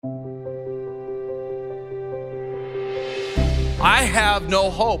I have no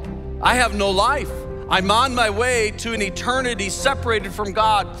hope. I have no life. I'm on my way to an eternity separated from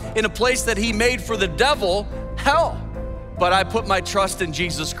God in a place that He made for the devil, hell. But I put my trust in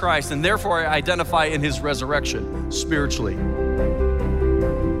Jesus Christ, and therefore I identify in His resurrection spiritually.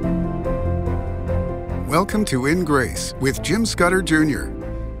 Welcome to In Grace with Jim Scudder Jr.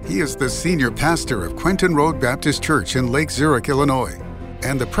 He is the senior pastor of Quentin Road Baptist Church in Lake Zurich, Illinois,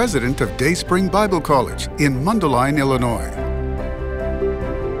 and the president of Dayspring Bible College in Mundelein, Illinois.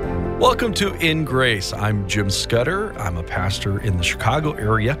 Welcome to In Grace. I'm Jim Scudder. I'm a pastor in the Chicago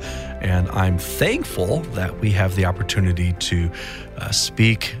area, and I'm thankful that we have the opportunity to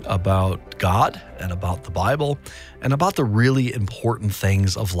speak about God and about the Bible and about the really important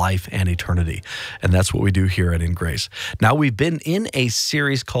things of life and eternity. And that's what we do here at In Grace. Now, we've been in a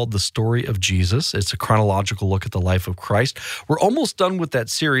series called The Story of Jesus. It's a chronological look at the life of Christ. We're almost done with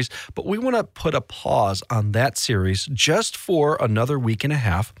that series, but we want to put a pause on that series just for another week and a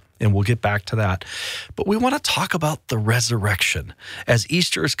half. And we'll get back to that. But we want to talk about the resurrection. As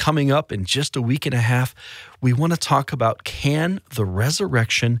Easter is coming up in just a week and a half, we want to talk about, can the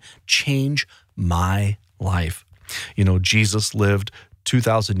resurrection change my life? You know, Jesus lived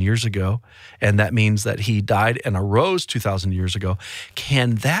 2,000 years ago, and that means that He died and arose 2,000 years ago.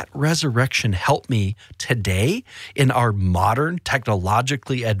 Can that resurrection help me today in our modern,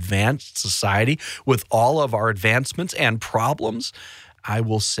 technologically advanced society with all of our advancements and problems? I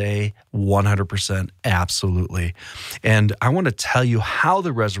will say 100% absolutely. And I want to tell you how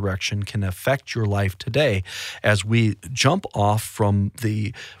the resurrection can affect your life today as we jump off from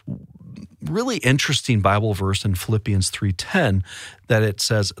the really interesting Bible verse in Philippians 3:10 that it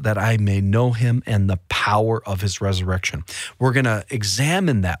says that I may know Him and the power of His resurrection. We're going to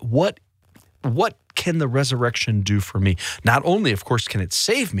examine that. What can the resurrection do for me? Not only, of course, can it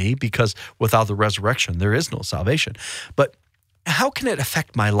save me, because without the resurrection, there is no salvation, but how can it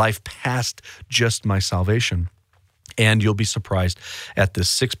affect my life past just my salvation? And you'll be surprised at this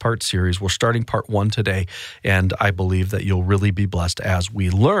 6-part series. We're starting part 1 today, and I believe that you'll really be blessed as we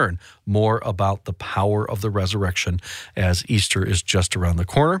learn more about the power of the resurrection as Easter is just around the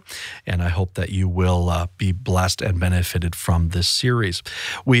corner. And I hope that you will be blessed and benefited from this series.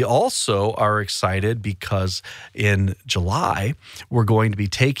 We also are excited because in July, we're going to be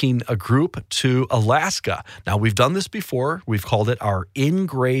taking a group to Alaska. Now, we've done this before. We've called it our In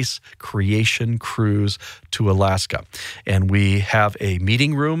Grace Creation Cruise to Alaska. And we have a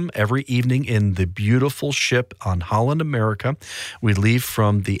meeting room every evening in the beautiful ship on Holland America. We leave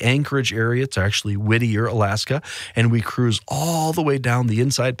from the Anchorage area to actually Whittier, Alaska, and we cruise all the way down the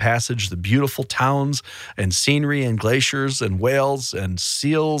Inside Passage, the beautiful towns and scenery and glaciers and whales and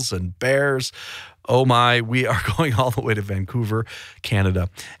seals and bears. Oh my, we are going all the way to Vancouver, Canada.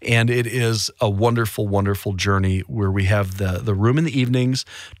 And it is a wonderful, wonderful journey where we have the room in the evenings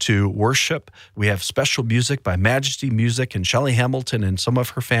to worship. We have special music by Majesty Music and Shelley Hamilton and some of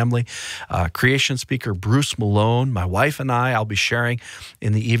her family. Creation speaker Bruce Malone, my wife and I'll be sharing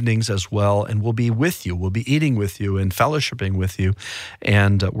in the evenings as well. And we'll be with you. We'll be eating with you and fellowshipping with you.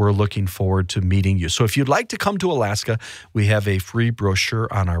 And we're looking forward to meeting you. So if you'd like to come to Alaska, we have a free brochure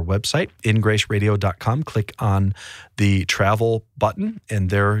on our website, ingraceradio.com. Click on the travel button, and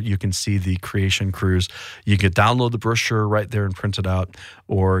there you can see the Creation Cruise. You can download the brochure right there and print it out,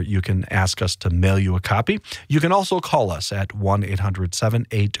 or you can ask us to mail you a copy. You can also call us at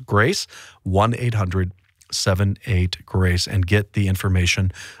 1-800-78-GRACE, 1-800-78-GRACE, and get the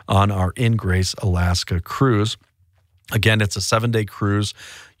information on our In Grace Alaska cruise. Again, it's a 7-day cruise.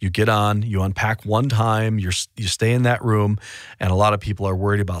 You get on, you unpack one time, you stay in that room, and a lot of people are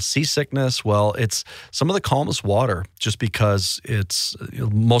worried about seasickness. Well, it's some of the calmest water just because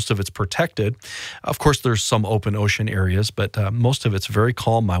most of it's protected. Of course, there's some open ocean areas, but most of it's very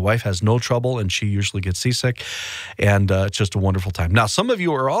calm. My wife has no trouble, and she usually gets seasick, and it's just a wonderful time. Now, some of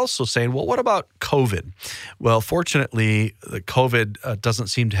you are also saying, well, what about COVID? Well, fortunately, the COVID doesn't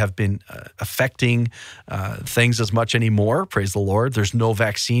seem to have been affecting things as much anymore. Praise the Lord. There's no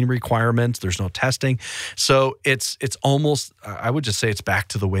vaccine requirements. There's no testing. So it's almost, I would just say it's back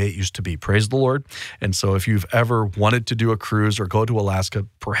to the way it used to be. Praise the Lord. And so if you've ever wanted to do a cruise or go to Alaska,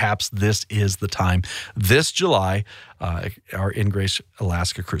 perhaps this is the time. This July, our In Grace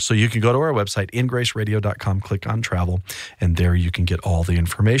Alaska cruise. So you can go to our website, ingraceradio.com, click on travel, and there you can get all the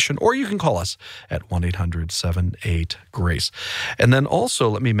information, or you can call us at 1-800-78-GRACE. And then also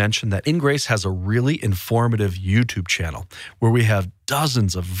let me mention that In Grace has a really informative YouTube channel where we have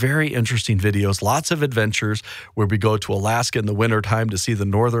dozens of very interesting videos, lots of adventures where we go to Alaska in the wintertime to see the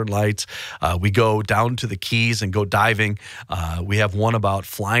northern lights. We go down to the Keys and go diving. We have one about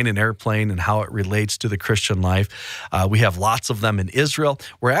flying an airplane and how it relates to the Christian life. We have lots of them in Israel.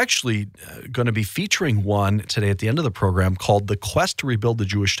 We're actually going to be featuring one today at the end of the program called The Quest to Rebuild the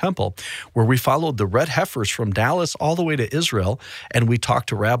Jewish Temple, where we followed the red heifers from Dallas all the way to Israel, and we talked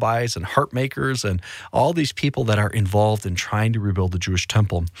to rabbis and heart makers and all these people that are involved in trying to rebuild the Jewish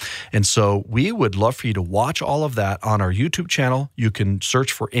temple. And so we would love for you to watch all of that on our YouTube channel. You can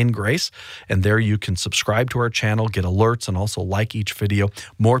search for In Grace, and there you can subscribe to our channel, get alerts, and also like each video.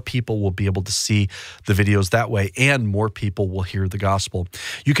 More people will be able to see the videos that way, and more people will hear the gospel.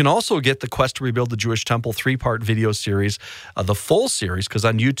 You can also get the Quest to Rebuild the Jewish Temple 3-part video series, the full series, because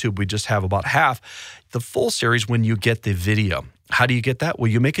on YouTube we just have about half, the full series when you get the video. How do you get that?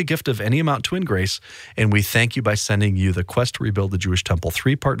 Well, you make a gift of any amount to In Grace, and we thank you by sending you the Quest to Rebuild the Jewish Temple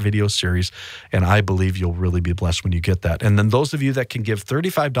 3-part video series, and I believe you'll really be blessed when you get that. And then those of you that can give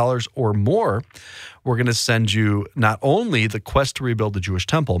 $35 or more, we're going to send you not only the Quest to Rebuild the Jewish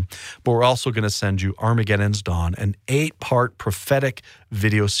Temple, but we're also going to send you Armageddon's Dawn, an 8-part prophetic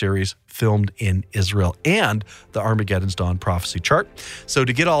video series filmed in Israel, and the Armageddon's Dawn prophecy chart. So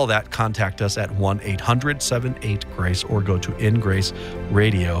to get all of that, contact us at 1-800-78-GRACE or go to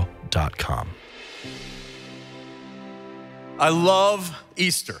ingraceradio.com. I love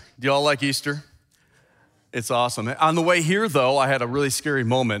Easter. Do y'all like Easter? It's awesome. On the way here, though, I had a really scary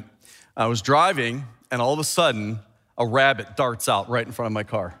moment. I was driving, and all of a sudden, a rabbit darts out right in front of my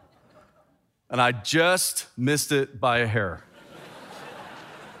car. And I just missed it by a hair.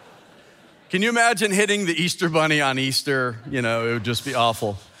 Can you imagine hitting the Easter bunny on Easter? You know, it would just be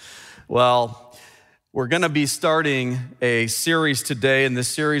awful. Well, we're going to be starting a series today, and this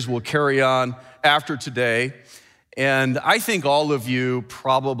series will carry on after today. And I think all of you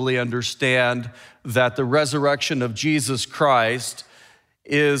probably understand that the resurrection of Jesus Christ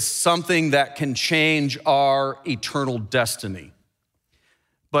is something that can change our eternal destiny.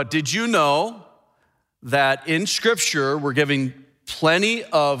 But did you know that in Scripture, we're giving plenty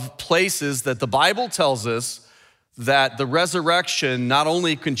of places that the Bible tells us that the resurrection not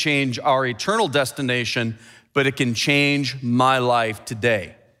only can change our eternal destination, but it can change my life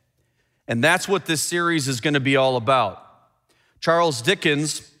today. And that's what this series is going to be all about. Charles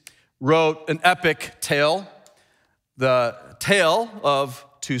Dickens wrote an epic tale, the Tale of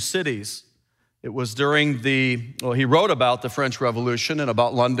Two Cities. It was during he wrote about the French Revolution and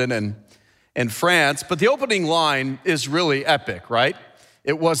about London and France, but the opening line is really epic, right?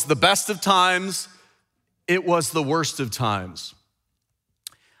 It was the best of times, it was the worst of times.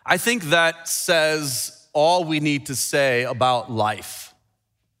 I think that says all we need to say about life.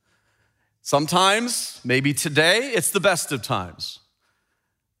 Sometimes, maybe today, it's the best of times,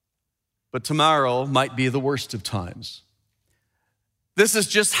 but tomorrow might be the worst of times. This is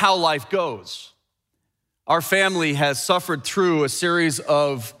just how life goes. Our family has suffered through a series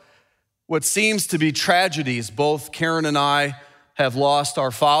of what seems to be tragedies. Both Karen and I have lost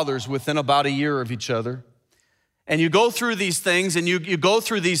our fathers within about a year of each other. And you go through these things and you go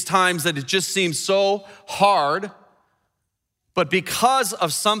through these times that it just seems so hard. But because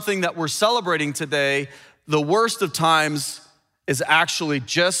of something that we're celebrating today, the worst of times is actually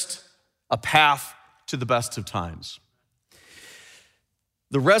just a path to the best of times.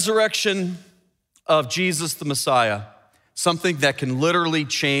 The resurrection of Jesus the Messiah, something that can literally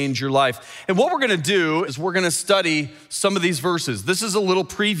change your life. And what we're gonna do is we're gonna study some of these verses. This is a little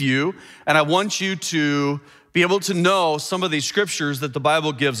preview, and I want you to be able to know some of these scriptures that the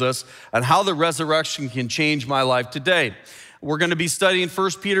Bible gives us and how the resurrection can change my life today. We're gonna be studying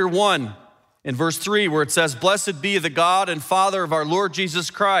 1 Peter 1 in verse 3, where it says, "Blessed be the God and Father of our Lord Jesus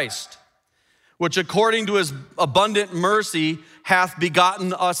Christ, which according to his abundant mercy hath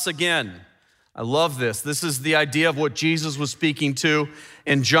begotten us again." I love this. This is the idea of what Jesus was speaking to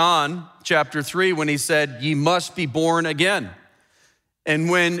in John chapter 3 when he said, "Ye must be born again." And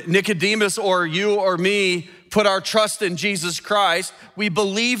when Nicodemus or you or me put our trust in Jesus Christ, we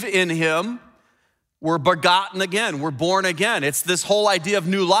believe in him, we're begotten again, we're born again. It's this whole idea of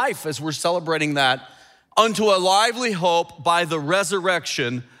new life as we're celebrating that, unto a lively hope by the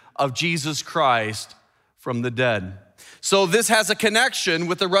resurrection of Jesus Christ from the dead. So this has a connection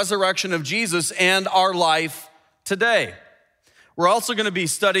with the resurrection of Jesus and our life today. We're also going to be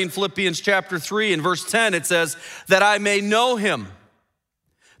studying Philippians chapter 3 and verse 10. It says, "That I may know him,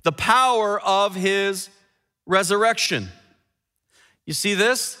 the power of his resurrection." You see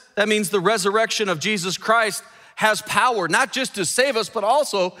this? That means the resurrection of Jesus Christ has power, not just to save us, but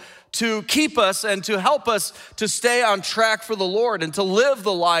also to keep us and to help us to stay on track for the Lord and to live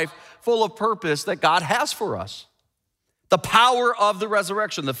the life full of purpose that God has for us. The power of the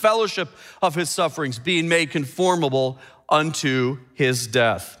resurrection, the fellowship of his sufferings, being made conformable unto his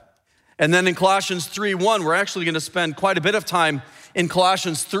death. And then in Colossians 3:1, we're actually going to spend quite a bit of time in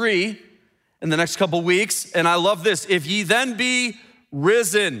Colossians 3 in the next couple weeks. And I love this. If ye then be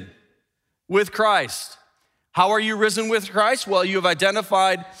risen with Christ. How are you risen with Christ? Well, you have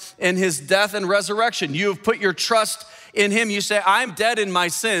identified in his death and resurrection. You have put your trust in him. You say, I'm dead in my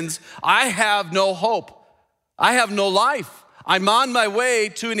sins. I have no hope. I have no life. I'm on my way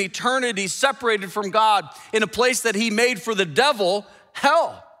to an eternity separated from God in a place that he made for the devil,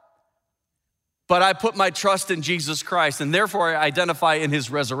 hell. But I put my trust in Jesus Christ, and therefore I identify in his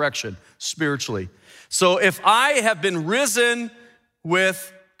resurrection spiritually. So if I have been risen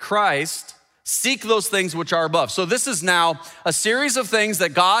with Christ, seek those things which are above. So this is now a series of things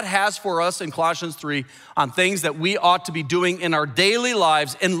that God has for us in Colossians 3 on things that we ought to be doing in our daily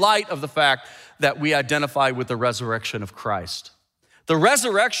lives in light of the fact that we identify with the resurrection of Christ. The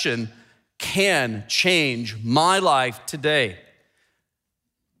resurrection can change my life today.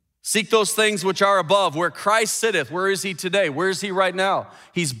 Seek those things which are above, where Christ sitteth. Where is he today? Where is he right now?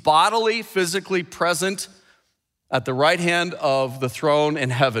 He's bodily, physically present at the right hand of the throne in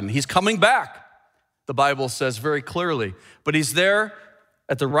heaven. He's coming back, the Bible says very clearly. But he's there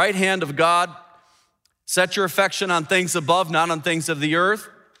at the right hand of God. Set your affection on things above, not on things of the earth.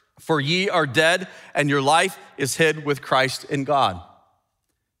 For ye are dead, and your life is hid with Christ in God.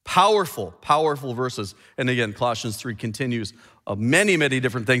 Powerful, powerful verses. And again, Colossians 3 continues of many, many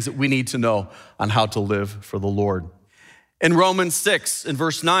different things that we need to know on how to live for the Lord. In Romans 6, in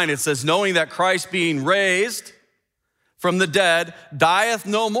verse 9, it says, knowing that Christ being raised from the dead dieth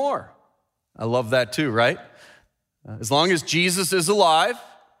no more. I love that too, right? As long as Jesus is alive,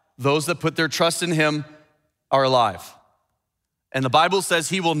 those that put their trust in him are alive. And the Bible says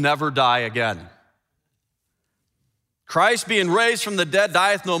he will never die again. Christ being raised from the dead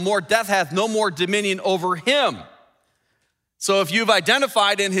dieth no more. Death hath no more dominion over him. So if you've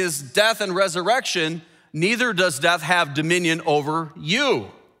identified in his death and resurrection, neither does death have dominion over you.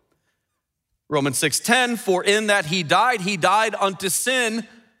 Romans 6:10, for in that he died unto sin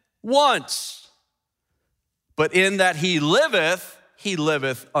once. But in that he liveth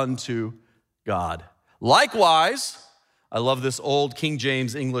unto God. Likewise, I love this old King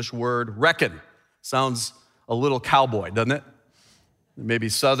James English word, reckon. Sounds a little cowboy, doesn't it? Maybe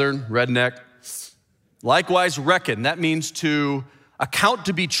southern, redneck. Likewise, reckon. That means to account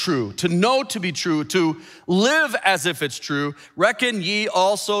to be true, to know to be true, to live as if it's true. Reckon ye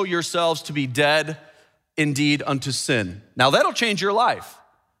also yourselves to be dead indeed unto sin. Now that'll change your life.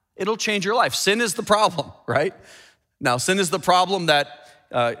 It'll change your life. Sin is the problem, right? Now sin is the problem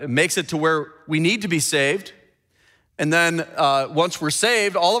that makes it to where we need to be saved. And then once we're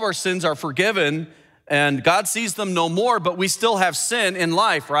saved, all of our sins are forgiven and God sees them no more, but we still have sin in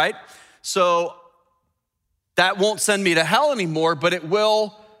life, right? So that won't send me to hell anymore, but it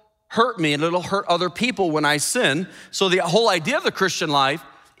will hurt me and it'll hurt other people when I sin. So the whole idea of the Christian life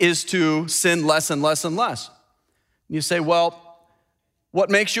is to sin less and less and less. And you say, well, what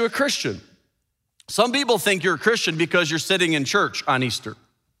makes you a Christian? Some people think you're a Christian because you're sitting in church on Easter.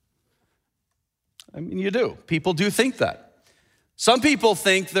 I mean, you do. People do think that. Some people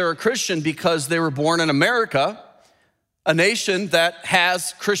think they're a Christian because they were born in America, a nation that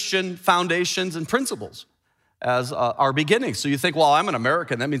has Christian foundations and principles as our beginning. So you think, well, I'm an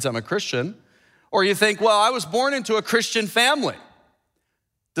American, that means I'm a Christian. Or you think, well, I was born into a Christian family.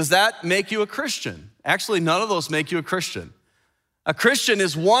 Does that make you a Christian? Actually, none of those make you a Christian. A Christian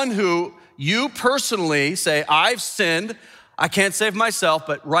is one who you personally say, I've sinned, I can't save myself,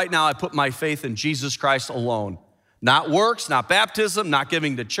 but right now I put my faith in Jesus Christ alone. Not works, not baptism, not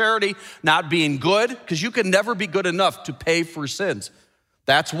giving to charity, not being good, because you can never be good enough to pay for sins.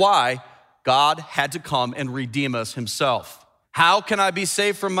 That's why God had to come and redeem us himself. How can I be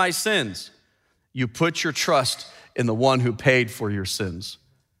saved from my sins? You put your trust in the one who paid for your sins.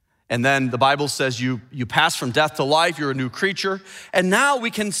 And then the Bible says you pass from death to life, you're a new creature, and now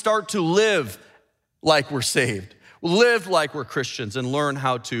we can start to live like we're saved, live like we're Christians, and learn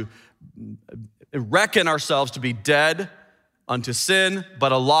how to reckon ourselves to be dead unto sin,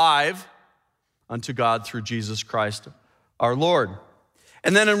 but alive unto God through Jesus Christ our Lord.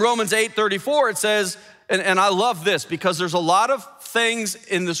 And then in Romans 8:34, it says, and I love this because there's a lot of things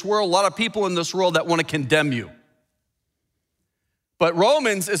in this world, a lot of people in this world that want to condemn you. But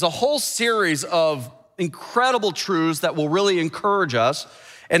Romans is a whole series of incredible truths that will really encourage us.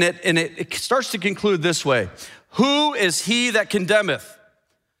 And it starts to conclude this way. Who is he that condemneth?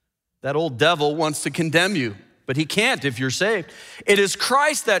 That old devil wants to condemn you, but he can't if you're saved. It is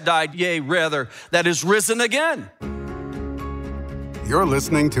Christ that died, yea, rather, that is risen again. You're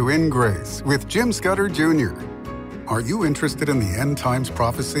listening to In Grace with Jim Scudder Jr. Are you interested in the end times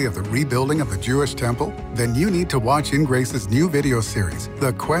prophecy of the rebuilding of the Jewish temple? Then you need to watch In Grace's new video series,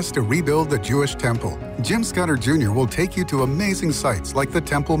 The Quest to Rebuild the Jewish Temple. Jim Scudder Jr. will take you to amazing sites like the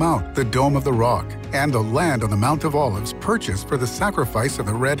Temple Mount, the Dome of the Rock, and the land on the Mount of Olives purchased for the sacrifice of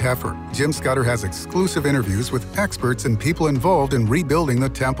the red heifer. Jim Scudder has exclusive interviews with experts and people involved in rebuilding the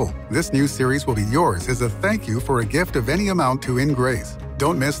temple. This new series will be yours as a thank you for a gift of any amount to In Grace.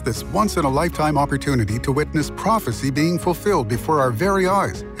 Don't miss this once-in-a-lifetime opportunity to witness prophecy being fulfilled before our very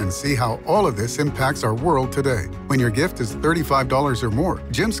eyes and see how all of this impacts our world today. When your gift is $35 or more,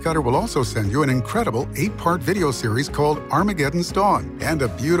 Jim Scudder will also send you an incredible 8-part video series called Armageddon's Dawn and a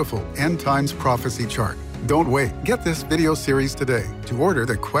beautiful end times prophecy chart. Don't wait. Get this video series today. To order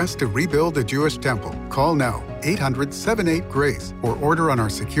The Quest to Rebuild the Jewish Temple, call now 800-78-GRACE or order on our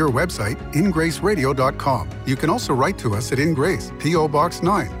secure website, ingraceradio.com. You can also write to us at In Grace, P.O. Box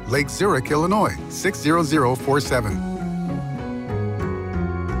 9, Lake Zurich, Illinois, 60047.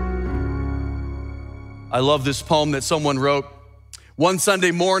 I love this poem that someone wrote. One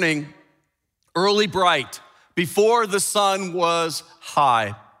Sunday morning, early bright, before the sun was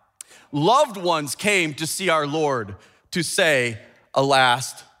high, loved ones came to see our Lord to say a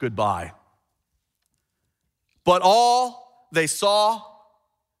last goodbye. But all they saw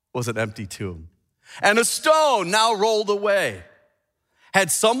was an empty tomb, and a stone now rolled away. Had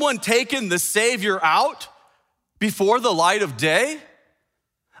someone taken the Savior out before the light of day?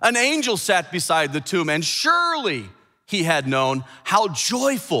 An angel sat beside the tomb, and surely he had known how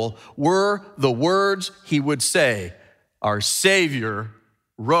joyful were the words he would say, "Our Savior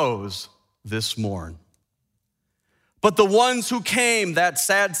rose this morn." But the ones who came that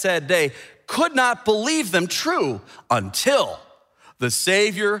sad day could not believe them true until the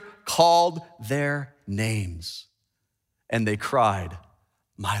Savior called their names. And they cried,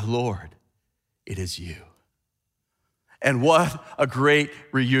 "My Lord, it is you." And what a great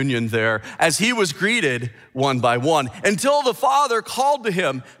reunion there as he was greeted one by one until the Father called to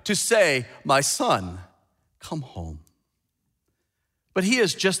him to say, "My son, come home." But he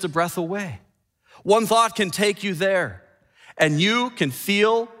is just a breath away. One thought can take you there, and you can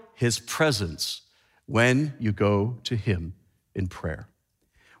feel his presence when you go to him in prayer.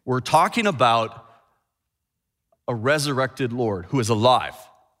 We're talking about a resurrected Lord who is alive.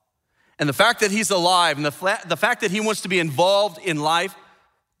 And the fact that he's alive and the fact that he wants to be involved in life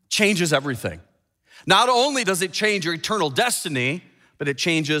changes everything. Not only does it change your eternal destiny, but it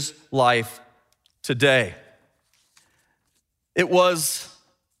changes life today. It was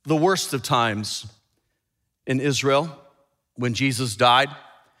the worst of times in Israel when Jesus died.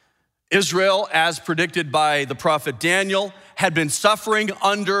 Israel, as predicted by the prophet Daniel, had been suffering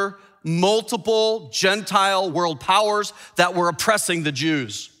under multiple Gentile world powers that were oppressing the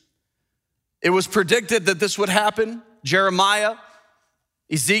Jews. It was predicted that this would happen. Jeremiah,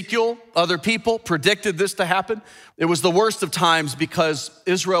 Ezekiel, other people predicted this to happen. It was the worst of times because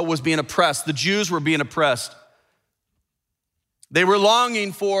Israel was being oppressed. The Jews were being oppressed. They were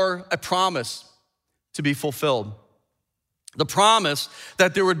longing for a promise to be fulfilled. The promise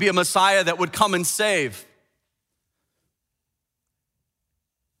that there would be a Messiah that would come and save.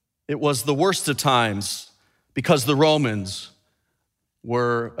 It was the worst of times because the Romans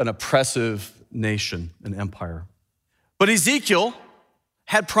were an oppressive nation, an empire. But Ezekiel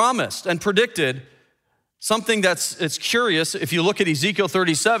had promised and predicted something it's curious. If you look at Ezekiel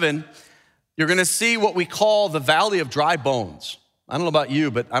 37, you're gonna see what we call the valley of dry bones. I don't know about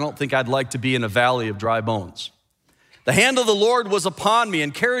you, but I don't think I'd like to be in a valley of dry bones. The hand of the Lord was upon me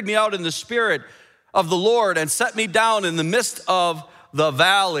and carried me out in the spirit of the Lord and set me down in the midst of the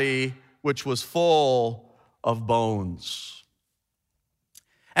valley, which was full of bones,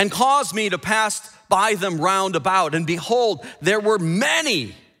 and caused me to pass by them round about. And behold, there were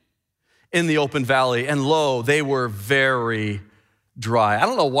many in the open valley, and lo, they were very dry. I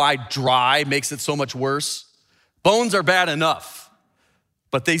don't know why dry makes it so much worse. Bones are bad enough,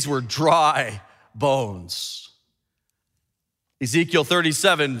 but these were dry bones. Ezekiel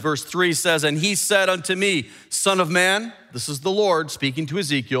 37 verse 3 says, "And he said unto me, Son of man," this is the Lord speaking to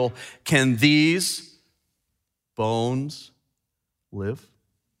Ezekiel, "can these bones live?"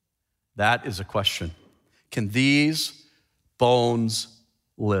 That is a question. Can these bones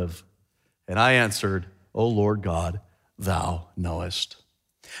live? And I answered, "O Lord God, thou knowest."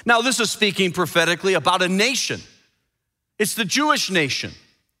 Now this is speaking prophetically about a nation. It's the Jewish nation.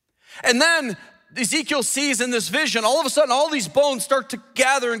 And then Ezekiel sees in this vision, all of a sudden, all these bones start to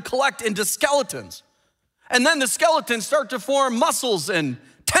gather and collect into skeletons. And then the skeletons start to form muscles and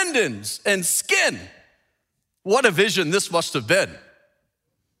tendons and skin. What a vision this must have been.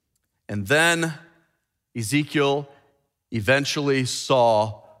 And then Ezekiel eventually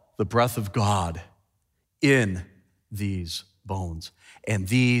saw the breath of God in these bones, and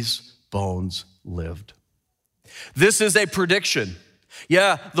these bones lived. This is a prediction.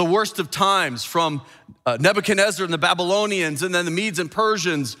 Yeah, the worst of times from Nebuchadnezzar and the Babylonians, and then the Medes and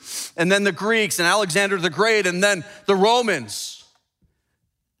Persians, and then the Greeks and Alexander the Great, and then the Romans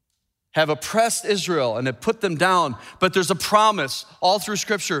have oppressed Israel and have put them down. But there's a promise all through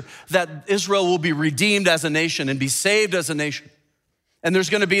Scripture that Israel will be redeemed as a nation and be saved as a nation. And there's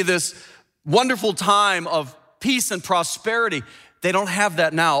going to be this wonderful time of peace and prosperity. They don't have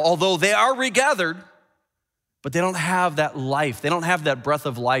that now, although they are regathered, but they don't have that life. They don't have that breath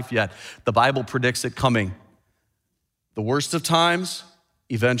of life yet. The Bible predicts it coming. The worst of times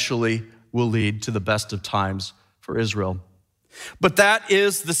eventually will lead to the best of times for Israel. But that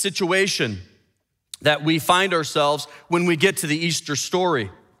is the situation that we find ourselves when we get to the Easter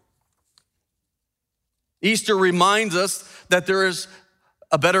story. Easter reminds us that there is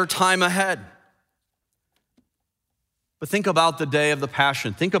a better time ahead. But think about the day of the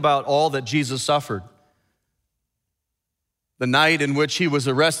Passion. Think about all that Jesus suffered. The night in which he was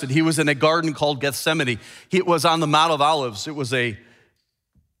arrested, he was in a garden called Gethsemane. It was on the Mount of Olives. It was a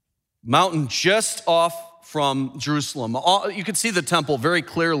mountain just off from Jerusalem. You can see the temple very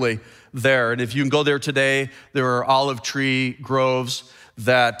clearly there. And if you can go there today, there are olive tree groves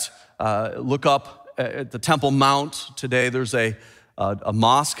that look up at the Temple Mount today. There's a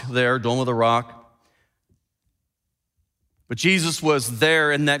mosque there, Dome of the Rock. But Jesus was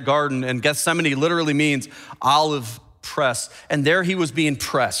there in that garden, and Gethsemane literally means olive press. And there he was being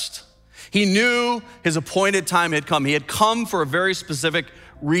pressed. He knew his appointed time had come. He had come for a very specific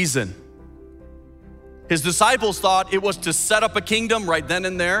reason. His disciples thought it was to set up a kingdom right then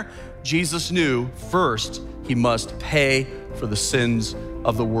and there. Jesus knew first he must pay for the sins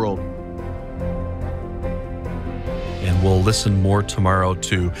of the world. And we'll listen more tomorrow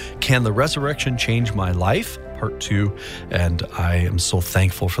to Can the Resurrection Change My Life? Part 2, and I am so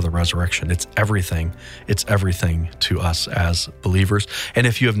thankful for the resurrection. It's everything. It's everything to us as believers. And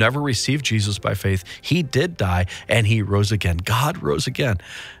if you have never received Jesus by faith, he did die and he rose again. God rose again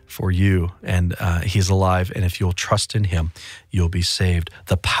for you, and he's alive. And if you'll trust in him, you'll be saved.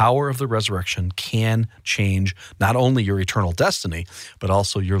 The power of the resurrection can change not only your eternal destiny, but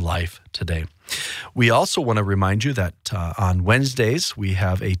also your life today. We also want to remind you that on Wednesdays, we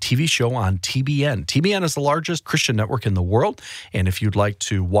have a TV show on TBN. TBN is the largest Christian network in the world. And if you'd like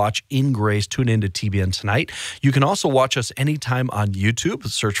to watch In Grace, tune into TBN tonight. You can also watch us anytime on YouTube.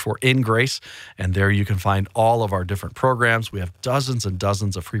 Search for In Grace, and there you can find all of our different programs. We have dozens and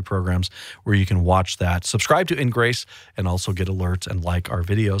dozens of free programs where you can watch that. Subscribe to In Grace and also get alerts and like our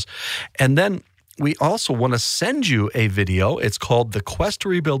videos. And then we also want to send you a video. It's called The Quest to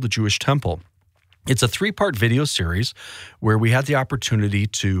Rebuild the Jewish Temple. It's a 3-part video series where we had the opportunity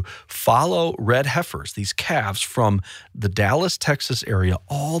to follow red heifers, these calves from the Dallas, Texas area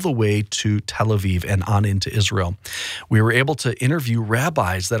all the way to Tel Aviv and on into Israel. We were able to interview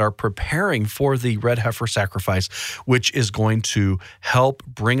rabbis that are preparing for the red heifer sacrifice, which is going to help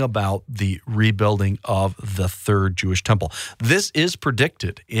bring about the rebuilding of the third Jewish temple. This is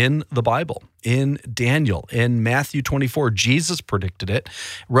predicted in the Bible. In Daniel, in Matthew 24, Jesus predicted it.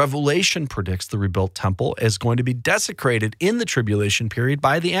 Revelation predicts the rebuilt temple is going to be desecrated in the tribulation period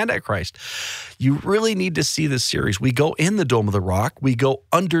by the Antichrist. You really need to see this series. We go in the Dome of the Rock. We go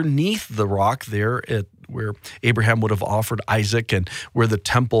underneath the rock there at where Abraham would have offered Isaac and where the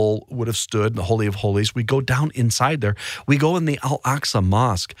temple would have stood, the Holy of Holies. We go down inside there. We go in the Al-Aqsa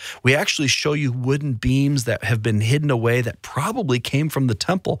Mosque. We actually show you wooden beams that have been hidden away that probably came from the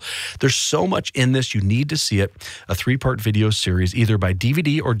temple. There's so much in this. You need to see it. A 3-part video series, either by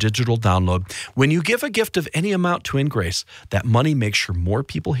DVD or digital download. When you give a gift of any amount to In Grace, that money makes sure more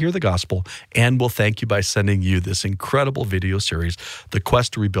people hear the gospel, and we'll thank you by sending you this incredible video series, The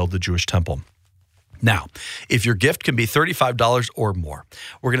Quest to Rebuild the Jewish Temple. Now, if your gift can be $35 or more,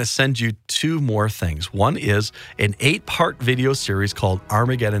 we're going to send you 2 more things. One is an 8-part video series called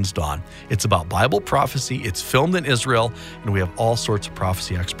Armageddon's Dawn. It's about Bible prophecy. It's filmed in Israel, and we have all sorts of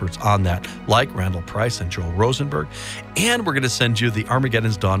prophecy experts on that, like Randall Price and Joel Rosenberg. And we're going to send you the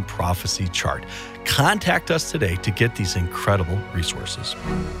Armageddon's Dawn prophecy chart. Contact us today to get these incredible resources.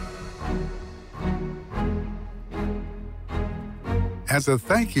 As a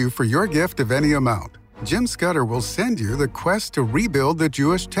thank you for your gift of any amount, Jim Scudder will send you the quest to rebuild the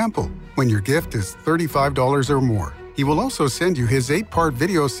Jewish temple when your gift is $35 or more. He will also send you his 8-part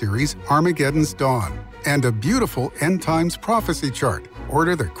video series, Armageddon's Dawn, and a beautiful End Times prophecy chart.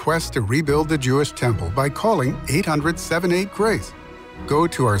 Order the quest to rebuild the Jewish temple by calling 800-78-GRACE. Go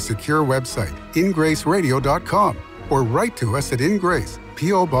to our secure website, ingraceradio.com, or write to us at In Grace,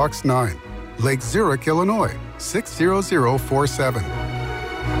 P.O. Box 9, Lake Zurich, Illinois, 60047.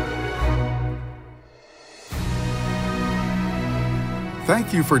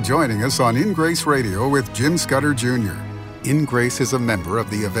 Thank you for joining us on In Grace Radio with Jim Scudder Jr. In Grace is a member of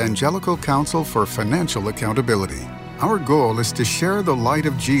the Evangelical Council for Financial Accountability. Our goal is to share the light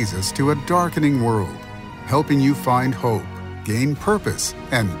of Jesus to a darkening world, helping you find hope, gain purpose,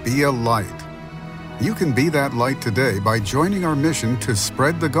 and be a light. You can be that light today by joining our mission to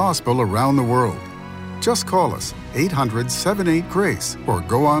spread the gospel around the world. Just call us 800-78-GRACE or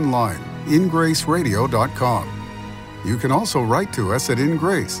go online, ingraceradio.com. You can also write to us at In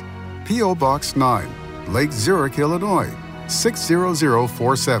Grace, P.O. Box 9, Lake Zurich, Illinois,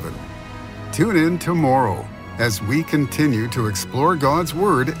 60047. Tune in tomorrow as we continue to explore God's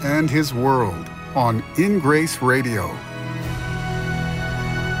Word and His world on In Grace Radio.